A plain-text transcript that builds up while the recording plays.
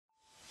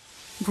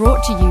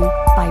Brought to you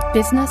by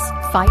Business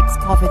Fights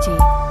Poverty.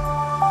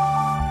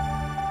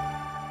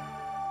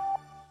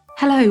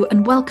 Hello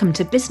and welcome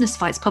to Business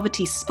Fights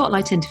Poverty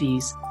Spotlight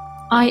Interviews.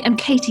 I am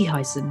Katie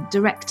Hyson,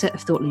 Director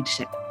of Thought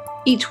Leadership.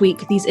 Each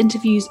week, these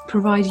interviews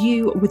provide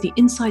you with the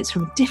insights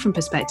from a different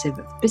perspective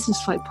of the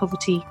Business Fight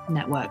Poverty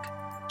Network,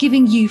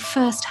 giving you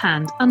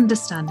first-hand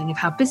understanding of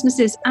how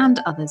businesses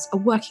and others are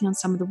working on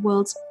some of the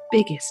world's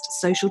biggest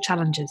social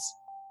challenges.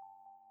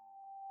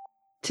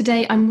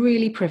 Today, I'm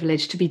really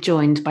privileged to be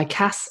joined by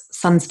Cass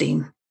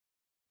Sunstein.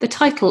 The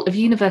title of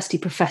university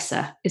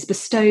professor is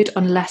bestowed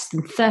on less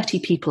than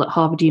 30 people at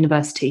Harvard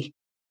University.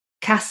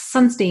 Cass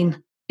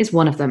Sunstein is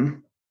one of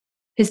them.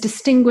 His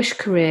distinguished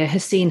career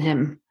has seen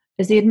him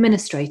as the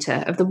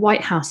administrator of the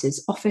White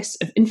House's Office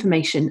of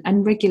Information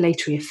and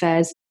Regulatory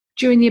Affairs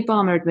during the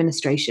Obama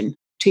administration,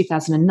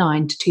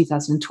 2009 to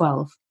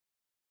 2012.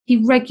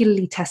 He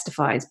regularly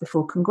testifies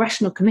before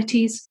congressional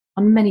committees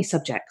on many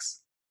subjects,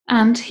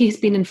 and he has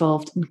been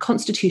involved in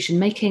constitution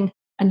making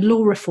and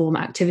law reform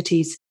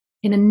activities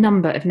in a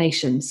number of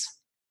nations.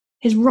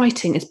 His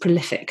writing is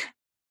prolific.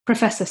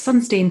 Professor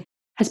Sunstein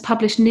has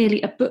published nearly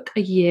a book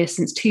a year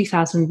since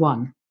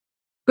 2001.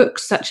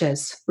 Books such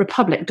as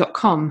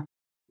Republic.com,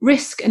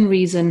 Risk and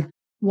Reason,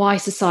 Why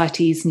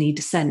Societies Need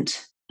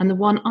Dissent, and the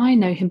one I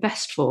know him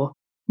best for,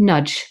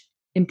 Nudge,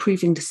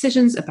 Improving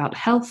Decisions About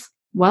Health,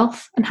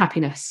 Wealth and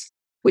Happiness,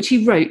 which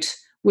he wrote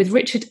with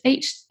Richard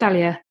H.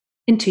 Thaler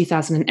in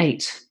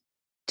 2008.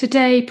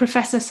 Today,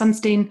 Professor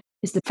Sunstein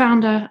is the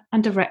founder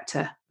and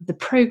director of the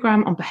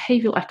Program on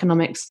Behavioral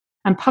Economics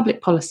and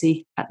Public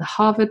Policy at the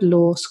Harvard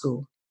Law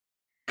School.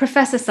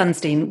 Professor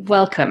Sunstein,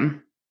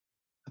 welcome.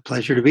 A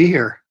pleasure to be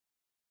here.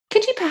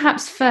 Could you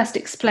perhaps first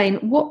explain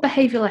what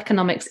behavioral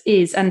economics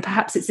is and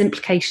perhaps its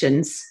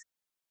implications?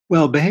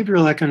 Well,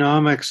 behavioral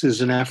economics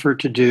is an effort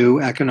to do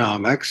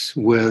economics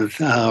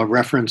with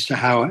reference to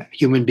how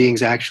human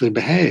beings actually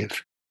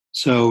behave.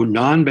 So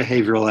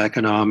non-behavioral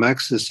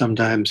economics is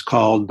sometimes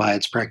called by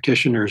its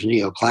practitioners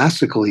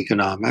neoclassical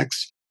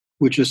economics,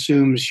 which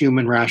assumes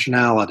human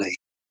rationality,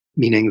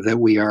 meaning that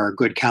we are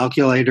good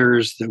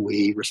calculators, that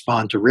we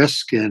respond to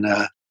risk in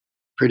a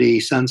pretty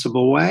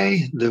sensible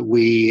way, that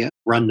we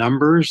run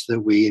numbers,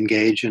 that we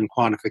engage in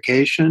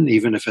quantification,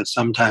 even if it's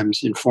sometimes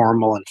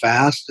informal and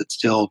fast, it's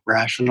still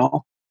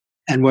rational.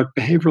 And what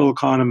behavioral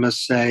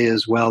economists say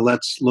is, well,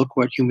 let's look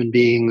what human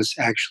beings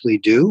actually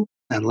do,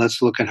 and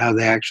let's look at how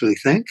they actually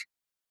think.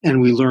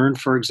 And we learn,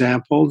 for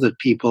example, that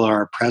people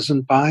are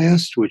present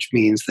biased, which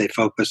means they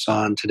focus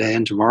on today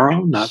and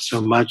tomorrow, not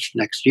so much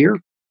next year.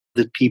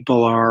 That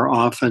people are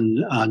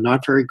often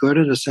not very good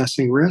at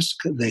assessing risk.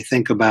 They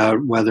think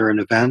about whether an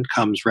event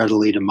comes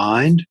readily to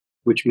mind,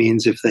 which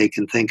means if they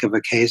can think of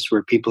a case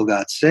where people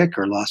got sick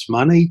or lost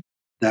money,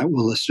 that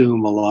will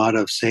assume a lot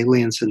of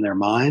salience in their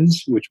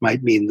minds, which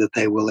might mean that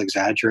they will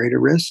exaggerate a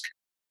risk.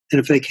 And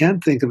if they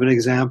can't think of an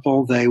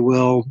example, they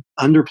will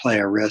underplay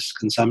a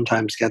risk and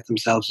sometimes get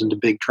themselves into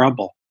big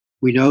trouble.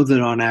 We know that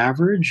on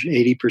average,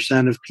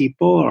 80% of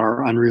people are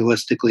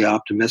unrealistically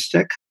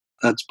optimistic.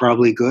 That's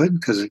probably good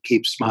because it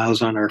keeps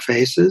smiles on our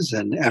faces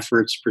and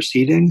efforts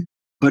proceeding.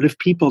 But if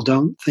people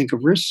don't think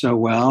of risk so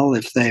well,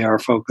 if they are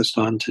focused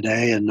on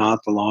today and not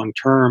the long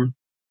term,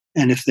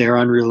 and if they're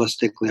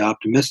unrealistically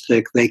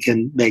optimistic, they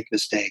can make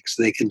mistakes.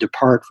 They can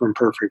depart from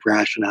perfect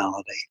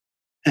rationality.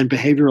 And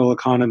behavioral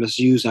economists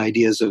use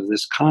ideas of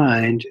this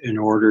kind in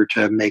order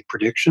to make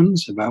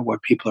predictions about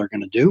what people are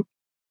going to do,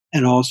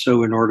 and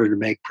also in order to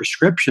make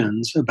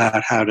prescriptions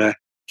about how to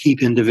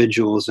keep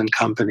individuals and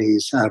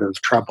companies out of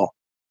trouble,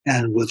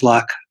 and with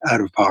luck,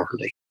 out of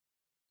poverty.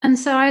 And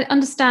so I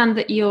understand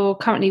that you're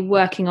currently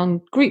working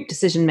on group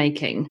decision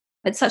making.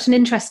 It's such an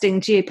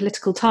interesting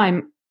geopolitical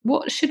time.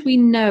 What should we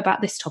know about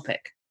this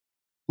topic?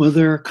 Well,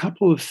 there are a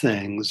couple of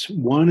things.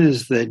 One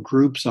is that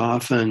groups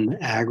often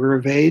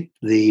aggravate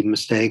the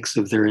mistakes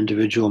of their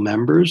individual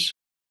members.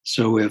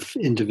 So if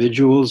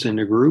individuals in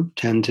a group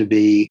tend to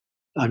be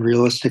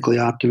unrealistically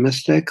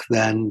optimistic,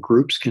 then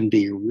groups can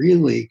be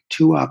really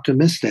too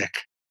optimistic.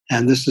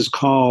 And this is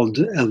called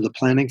the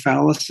planning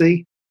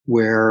fallacy,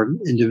 where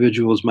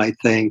individuals might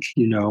think,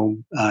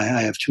 I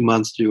have 2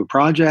 months to do a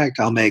project,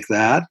 I'll make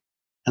that.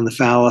 And the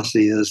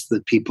fallacy is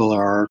that people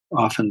are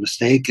often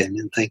mistaken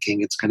in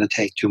thinking it's going to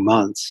take 2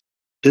 months.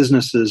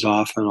 Businesses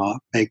often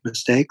make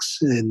mistakes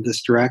in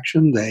this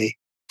direction. They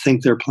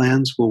think their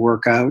plans will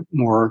work out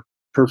more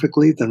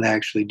perfectly than they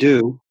actually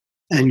do.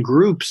 And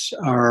groups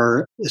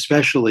are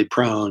especially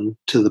prone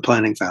to the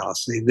planning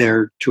fallacy.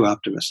 They're too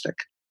optimistic.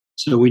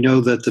 So we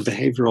know that the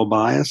behavioral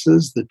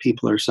biases that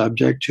people are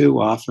subject to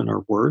often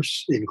are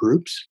worse in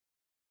groups.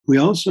 We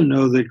also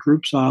know that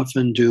groups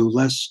often do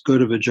less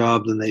good of a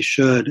job than they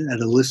should at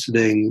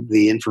eliciting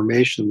the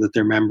information that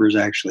their members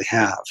actually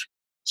have.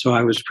 So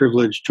I was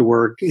privileged to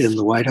work in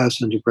the White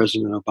House under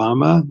President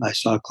Obama. I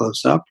saw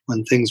close up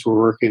when things were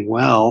working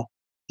well.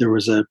 There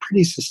was a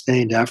pretty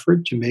sustained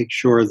effort to make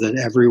sure that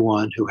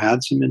everyone who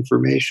had some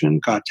information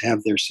got to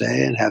have their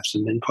say and have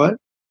some input.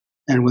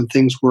 And when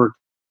things worked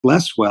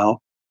less well,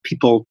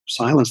 people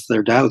silenced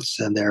their doubts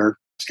and their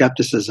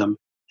skepticism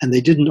And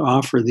they didn't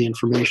offer the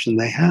information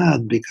they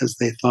had because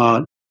they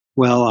thought,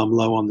 well, I'm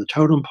low on the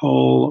totem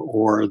pole,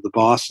 or the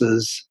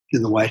bosses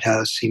in the White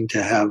House seem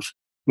to have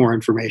more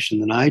information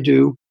than I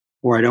do,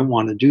 or I don't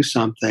want to do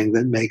something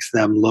that makes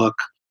them look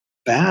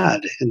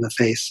bad in the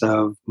face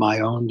of my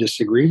own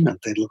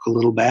disagreement. They look a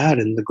little bad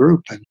in the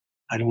group, and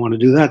I don't want to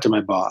do that to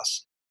my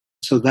boss.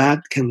 So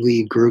that can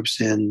lead groups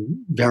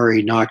in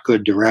very not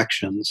good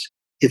directions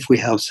if we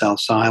have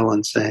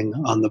self-silencing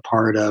on the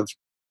part of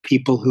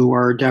people who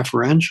are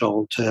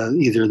deferential to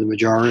either the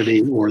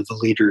majority or the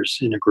leaders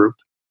in a group.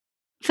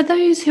 For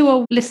those who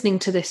are listening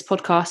to this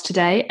podcast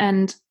today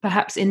and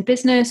perhaps in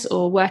business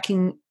or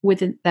working with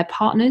their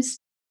partners,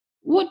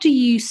 what do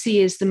you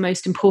see as the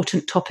most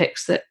important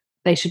topics that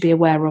they should be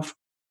aware of?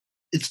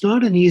 It's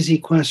not an easy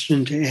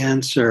question to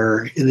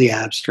answer in the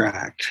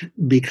abstract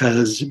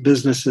because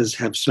businesses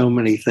have so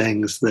many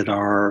things that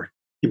are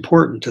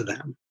important to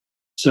them.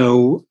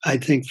 So I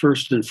think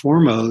first and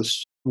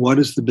foremost, what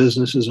is the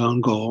business's own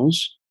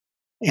goals?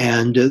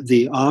 And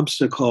the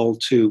obstacle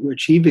to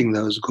achieving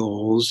those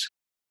goals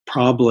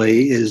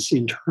probably is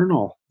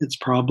internal. It's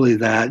probably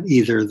that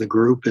either the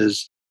group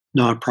is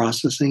not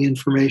processing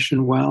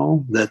information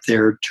well, that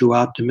they're too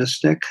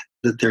optimistic,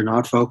 that they're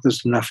not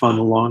focused enough on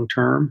the long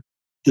term,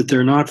 that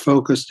they're not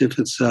focused, if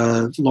it's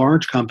a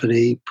large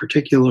company,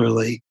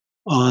 particularly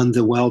on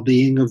the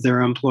well-being of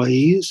their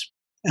employees.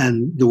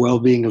 And the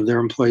well-being of their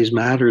employees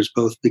matters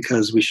both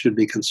because we should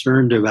be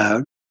concerned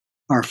about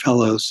our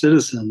fellow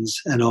citizens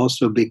and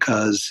also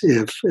because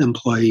if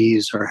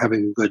employees are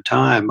having a good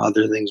time,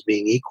 other things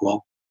being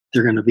equal,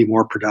 they're going to be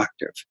more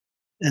productive.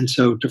 And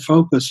so to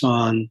focus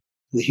on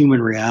the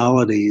human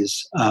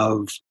realities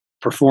of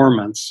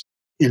performance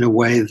in a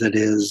way that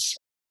is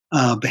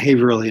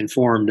behaviorally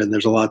informed, and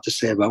there's a lot to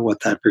say about what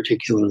that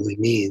particularly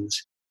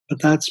means.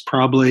 But that's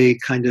probably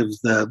kind of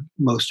the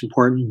most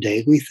important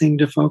daily thing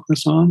to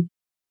focus on.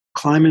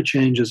 Climate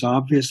change is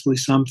obviously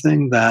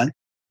something that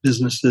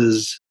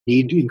businesses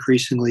need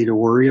increasingly to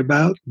worry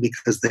about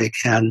because they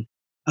can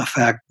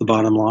affect the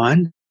bottom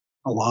line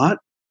a lot.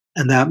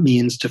 And that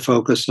means to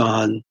focus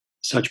on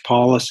such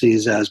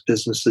policies as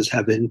businesses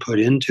have input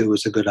into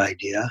is a good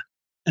idea.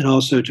 And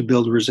also to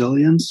build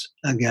resilience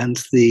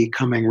against the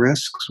coming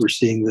risks. We're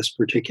seeing this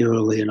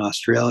particularly in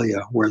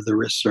Australia, where the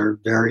risks are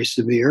very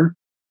severe.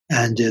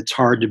 And it's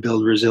hard to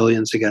build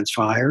resilience against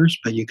fires,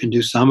 but you can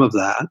do some of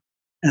that.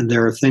 And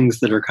there are things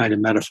that are kind of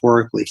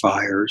metaphorically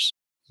fires,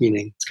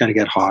 meaning it's going to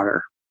get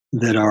hotter,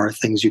 that are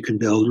things you can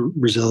build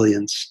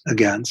resilience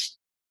against.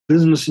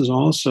 Businesses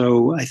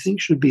also, I think,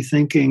 should be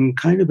thinking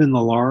kind of in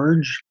the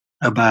large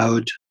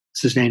about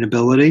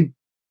sustainability,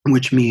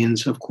 which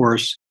means, of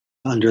course,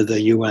 under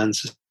the UN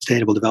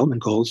Sustainable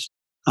Development Goals,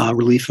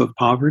 relief of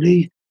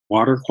poverty,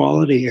 water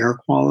quality, air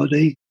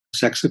quality,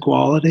 sex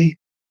equality,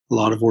 a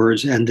lot of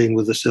words ending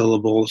with the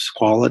syllables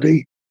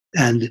quality.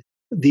 And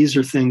these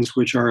are things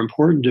which are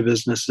important to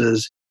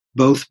businesses,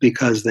 both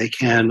because they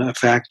can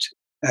affect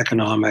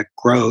economic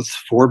growth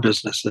for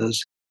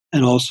businesses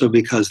and also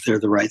because they're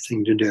the right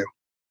thing to do.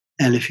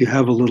 And if you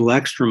have a little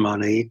extra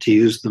money to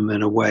use them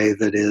in a way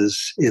that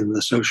is in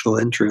the social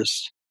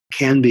interest,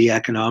 can be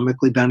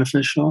economically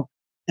beneficial.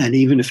 And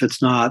even if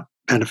it's not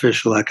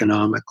beneficial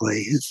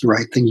economically, it's the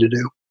right thing to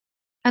do.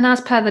 And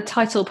as per the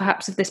title,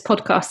 perhaps, of this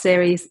podcast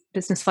series,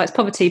 Business Fights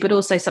Poverty, but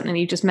also something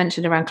you just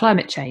mentioned around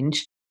climate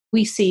change,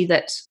 we see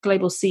that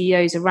global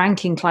CEOs are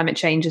ranking climate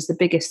change as the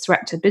biggest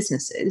threat to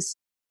businesses.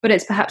 But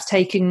it's perhaps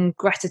taken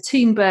Greta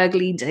Thunberg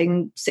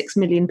leading 6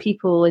 million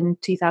people in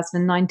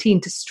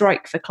 2019 to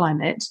strike for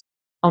climate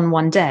on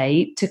one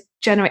day to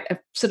generate a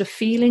sort of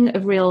feeling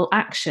of real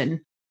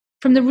action.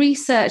 From the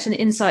research and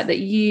insight that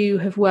you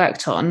have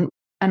worked on,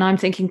 and I'm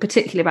thinking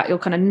particularly about your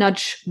kind of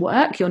nudge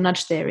work, your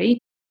nudge theory,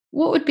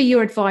 what would be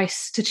your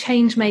advice to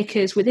change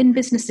makers within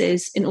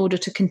businesses in order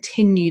to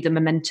continue the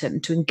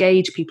momentum to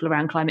engage people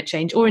around climate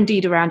change or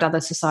indeed around other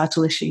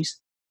societal issues?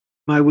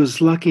 I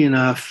was lucky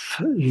enough,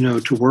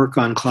 to work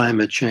on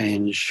climate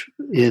change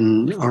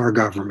in our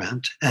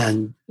government.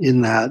 And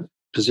in that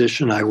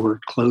position, I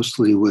worked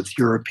closely with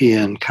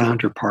European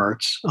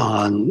counterparts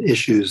on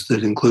issues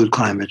that include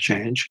climate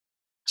change.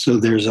 So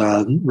there's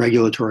a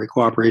Regulatory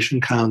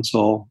Cooperation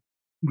Council,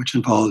 which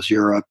involves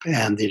Europe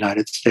and the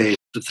United States,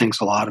 that thinks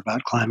a lot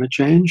about climate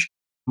change,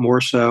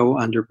 more so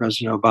under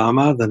President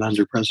Obama than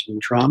under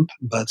President Trump,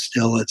 but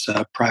still it's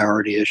a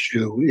priority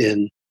issue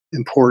in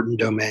important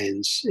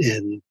domains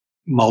in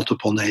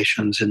multiple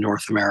nations in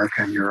North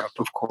America and Europe,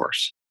 of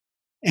course.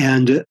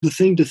 And the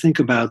thing to think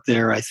about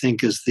there, I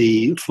think, is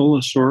the full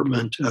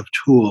assortment of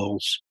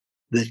tools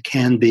that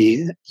can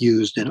be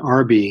used and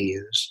are being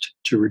used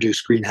to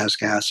reduce greenhouse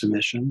gas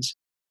emissions.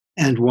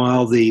 And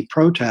while the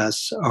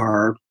protests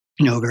are,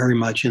 very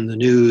much in the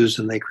news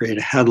and they create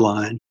a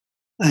headline,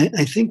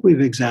 I think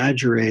we've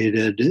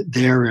exaggerated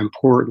their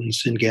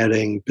importance in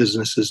getting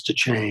businesses to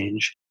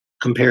change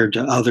compared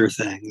to other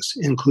things,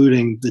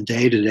 including the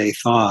day-to-day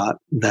thought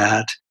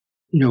that,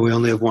 we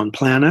only have one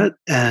planet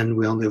and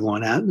we only have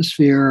one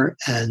atmosphere,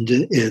 and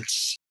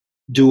it's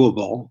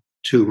doable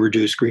to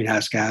reduce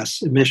greenhouse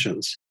gas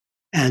emissions.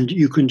 And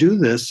you can do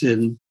this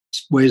in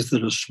ways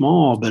that are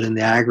small, but in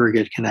the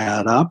aggregate can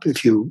add up.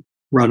 If you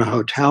run a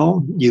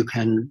hotel, you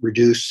can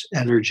reduce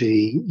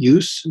energy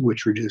use,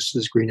 which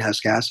reduces greenhouse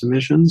gas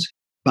emissions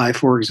by,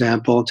 for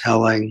example,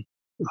 telling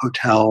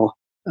hotel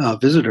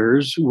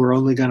visitors, we're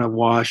only going to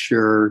wash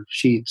your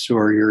sheets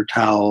or your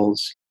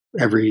towels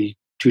every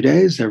 2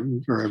 days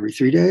or every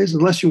 3 days,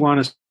 unless you want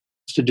us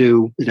to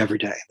do it every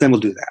day. Then we'll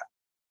do that.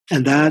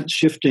 And that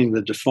shifting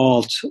the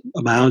default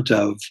amount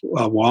of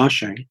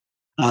washing,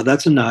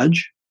 that's a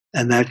nudge,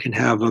 and that can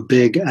have a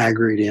big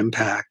aggregate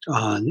impact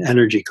on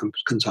energy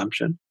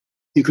consumption.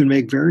 You can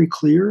make very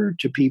clear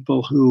to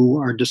people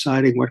who are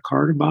deciding what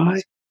car to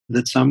buy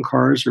that some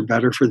cars are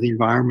better for the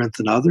environment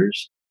than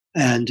others.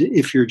 And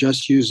if you're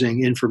just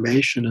using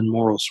information and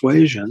moral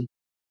suasion,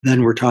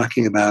 then we're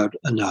talking about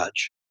a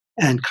nudge.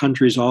 And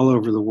countries all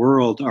over the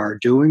world are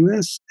doing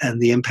this,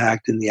 and the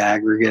impact in the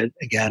aggregate,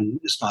 again,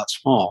 is not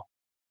small.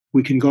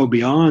 We can go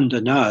beyond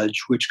a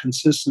nudge, which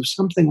consists of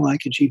something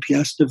like a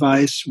GPS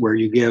device where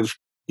you give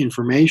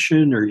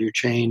information or you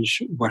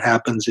change what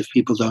happens if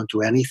people don't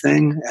do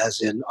anything,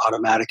 as in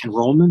automatic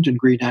enrollment in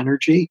green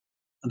energy.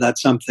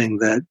 That's something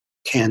that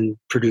can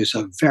produce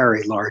a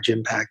very large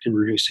impact in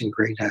reducing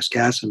greenhouse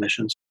gas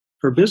emissions.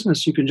 For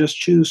business, you can just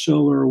choose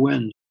solar or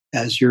wind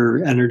as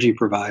your energy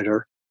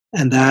provider.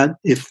 And that,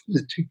 if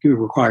it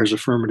requires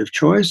affirmative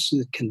choice,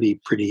 it can be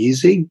pretty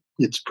easy.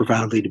 It's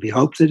profoundly to be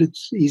hoped that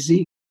it's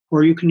easy.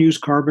 Or you can use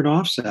carbon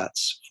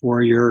offsets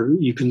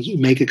you can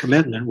make a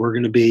commitment. We're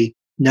going to be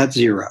net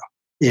zero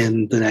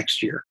in the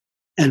next year.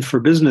 And for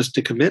business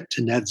to commit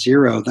to net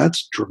zero,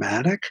 that's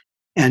dramatic.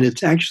 And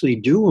it's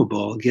actually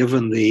doable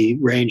given the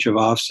range of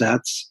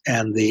offsets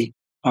and the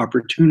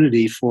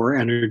opportunity for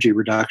energy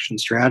reduction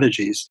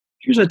strategies.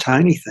 Here's a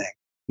tiny thing.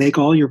 Make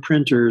all your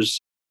printers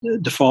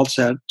default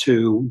set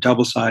to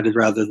double-sided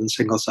rather than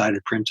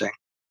single-sided printing.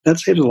 That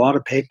saves a lot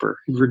of paper.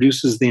 It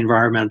reduces the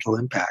environmental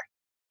impact.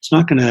 It's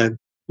not going to,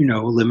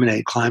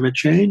 eliminate climate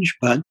change,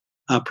 but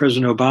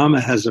President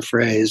Obama has a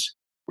phrase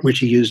which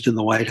he used in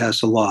the White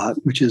House a lot,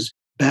 which is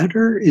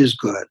better is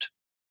good.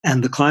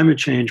 And the climate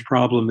change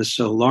problem is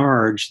so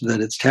large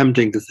that it's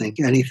tempting to think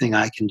anything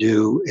I can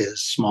do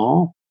is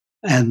small.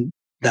 And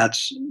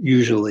that's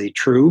usually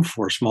true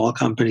for small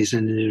companies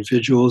and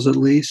individuals at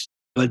least,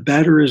 but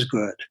better is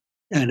good.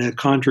 And a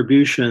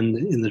contribution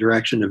in the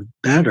direction of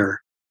better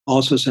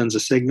also sends a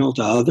signal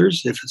to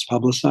others if it's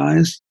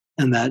publicized.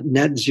 And that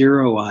net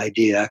zero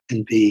idea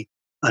can be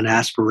an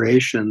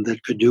aspiration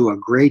that could do a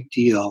great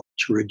deal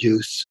to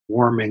reduce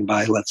warming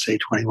by, let's say,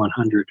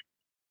 2100.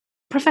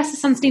 Professor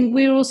Sunstein,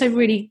 we're also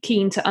really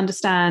keen to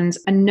understand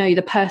and know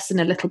the person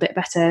a little bit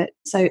better.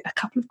 So a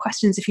couple of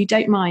questions, if you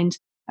don't mind,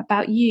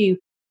 about you.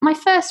 My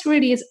first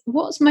really is,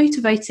 what's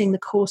motivating the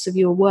course of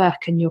your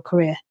work and your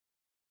career?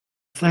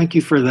 Thank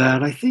you for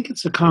that. I think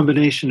it's a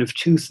combination of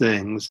two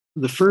things.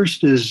 The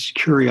first is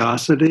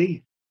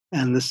curiosity,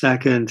 and the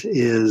second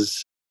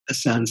is a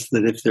sense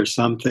that if there's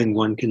something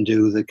one can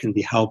do that can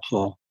be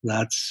helpful,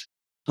 that's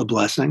a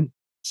blessing.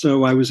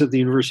 So I was at the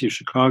University of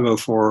Chicago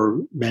for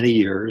many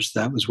years.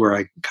 That was where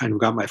I kind of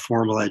got my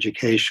formal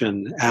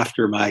education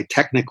after my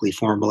technically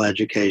formal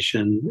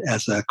education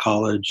as a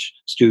college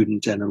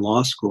student and in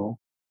law school.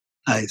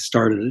 I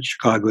started at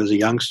Chicago as a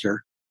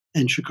youngster.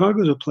 And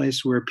Chicago is a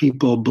place where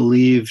people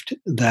believed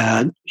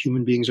that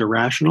human beings are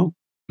rational.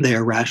 They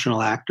are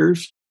rational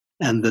actors,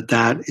 and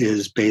that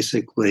is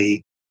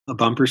basically a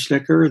bumper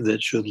sticker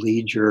that should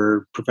lead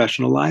your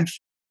professional life.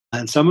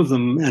 And some of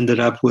them ended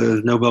up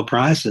with Nobel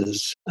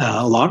Prizes.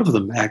 A lot of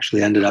them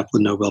actually ended up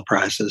with Nobel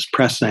Prizes,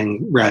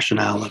 pressing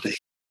rationality.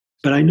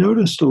 But I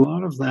noticed a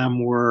lot of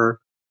them were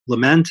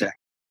lamenting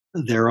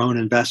their own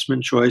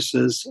investment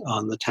choices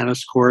on the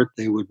tennis court.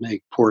 They would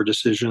make poor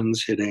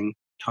decisions, hitting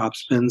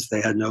topspins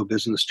they had no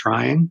business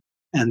trying.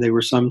 And they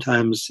were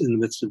sometimes in the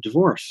midst of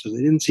divorce, so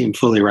they didn't seem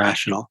fully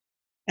rational.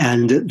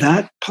 And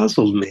that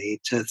puzzled me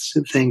to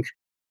think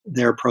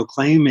their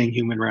proclaiming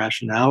human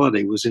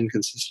rationality was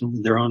inconsistent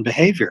with their own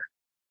behavior.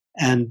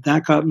 And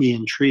that got me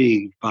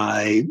intrigued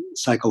by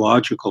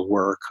psychological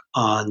work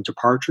on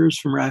departures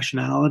from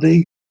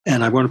rationality.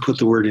 And I want to put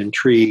the word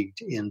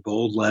intrigued in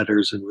bold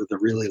letters and with a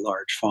really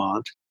large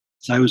font.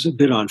 So I was a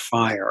bit on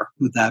fire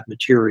with that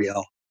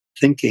material,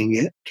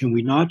 thinking, can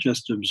we not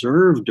just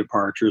observe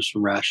departures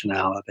from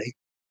rationality,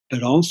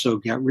 but also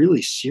get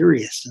really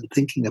serious in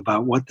thinking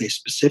about what they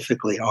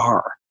specifically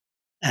are?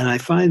 And I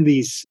find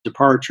these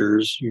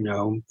departures,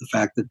 the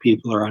fact that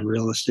people are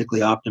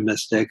unrealistically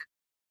optimistic,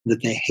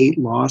 that they hate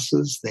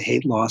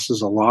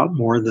losses a lot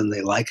more than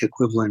they like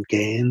equivalent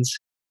gains,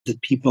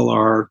 that people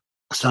are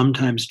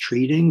sometimes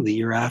treating the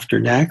year after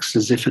next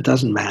as if it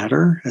doesn't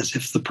matter, as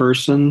if the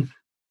person,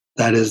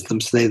 that is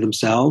they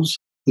themselves,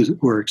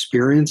 who are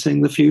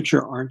experiencing the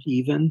future aren't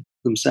even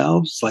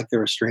themselves, like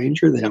they're a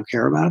stranger, they don't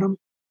care about them,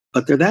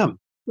 but they're them.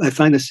 I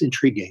find this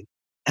intriguing.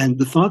 And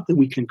the thought that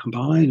we can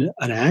combine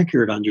an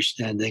accurate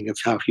understanding of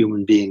how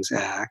human beings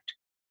act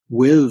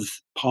with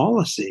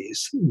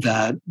policies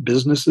that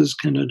businesses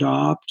can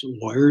adopt,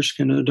 lawyers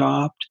can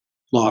adopt,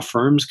 law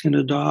firms can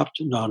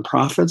adopt,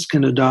 nonprofits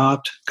can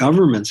adopt,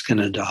 governments can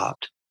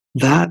adopt,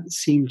 That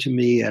seemed to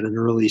me at an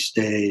early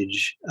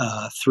stage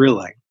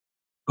thrilling,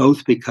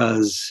 both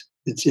because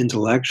it's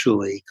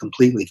intellectually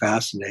completely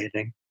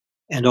fascinating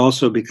and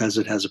also because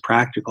it has a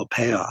practical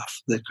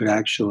payoff that could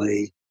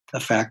actually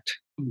affect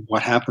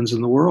what happens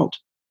in the world.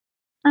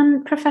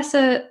 And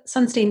Professor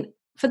Sunstein,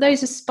 for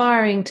those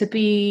aspiring to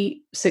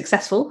be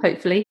successful,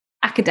 hopefully,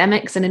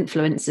 academics and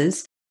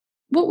influencers,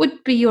 what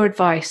would be your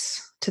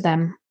advice to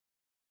them?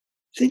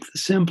 I think the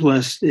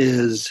simplest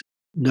is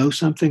know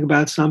something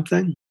about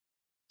something.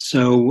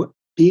 So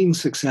being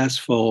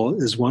successful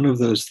is one of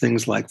those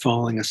things like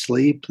falling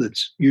asleep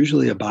that's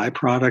usually a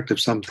byproduct of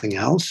something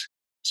else.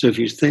 So if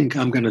you think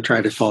I'm going to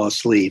try to fall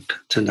asleep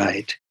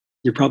tonight,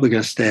 you're probably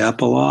going to stay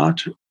up a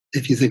lot.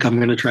 If you think I'm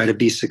going to try to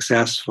be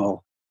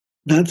successful,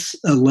 that's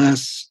a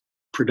less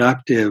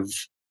productive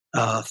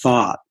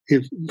thought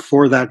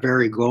for that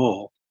very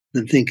goal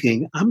than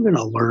thinking I'm going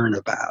to learn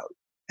about.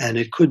 And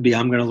it could be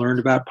I'm going to learn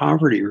about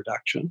poverty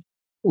reduction,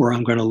 or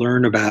I'm going to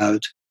learn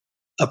about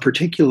a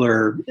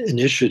particular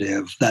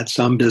initiative that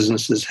some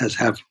businesses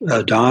have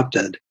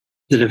adopted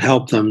that have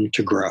helped them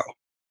to grow.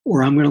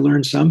 Or I'm going to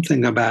learn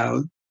something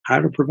about how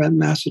to prevent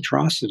mass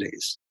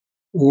atrocities.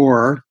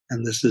 Or,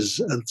 and this is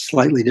a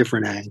slightly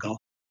different angle,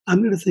 I'm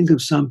going to think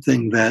of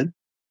something that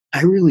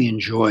I really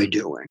enjoy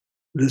doing.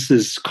 This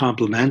is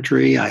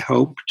complementary, I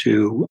hope,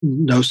 to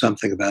know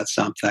something about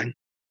something.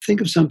 Think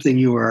of something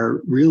you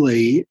are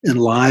really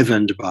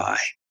enlivened by,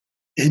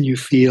 and you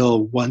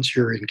feel once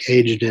you're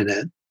engaged in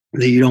it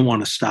that you don't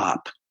want to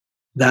stop.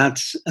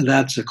 That's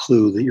a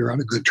clue that you're on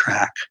a good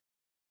track.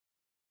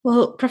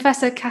 Well,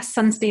 Professor Cass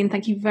Sunstein,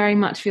 thank you very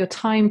much for your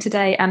time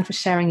today and for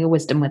sharing your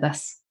wisdom with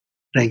us.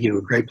 Thank you.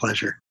 A great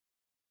pleasure.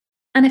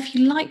 And if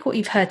you like what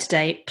you've heard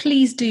today,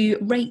 please do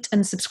rate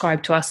and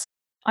subscribe to us.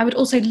 I would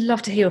also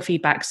love to hear your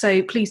feedback,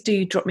 so please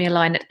do drop me a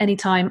line at any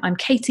time. I'm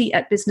Katie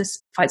at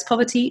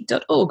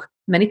businessfightspoverty.org.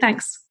 Many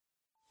thanks.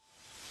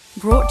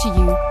 Brought to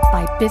you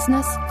by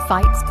Business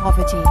Fights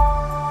Poverty.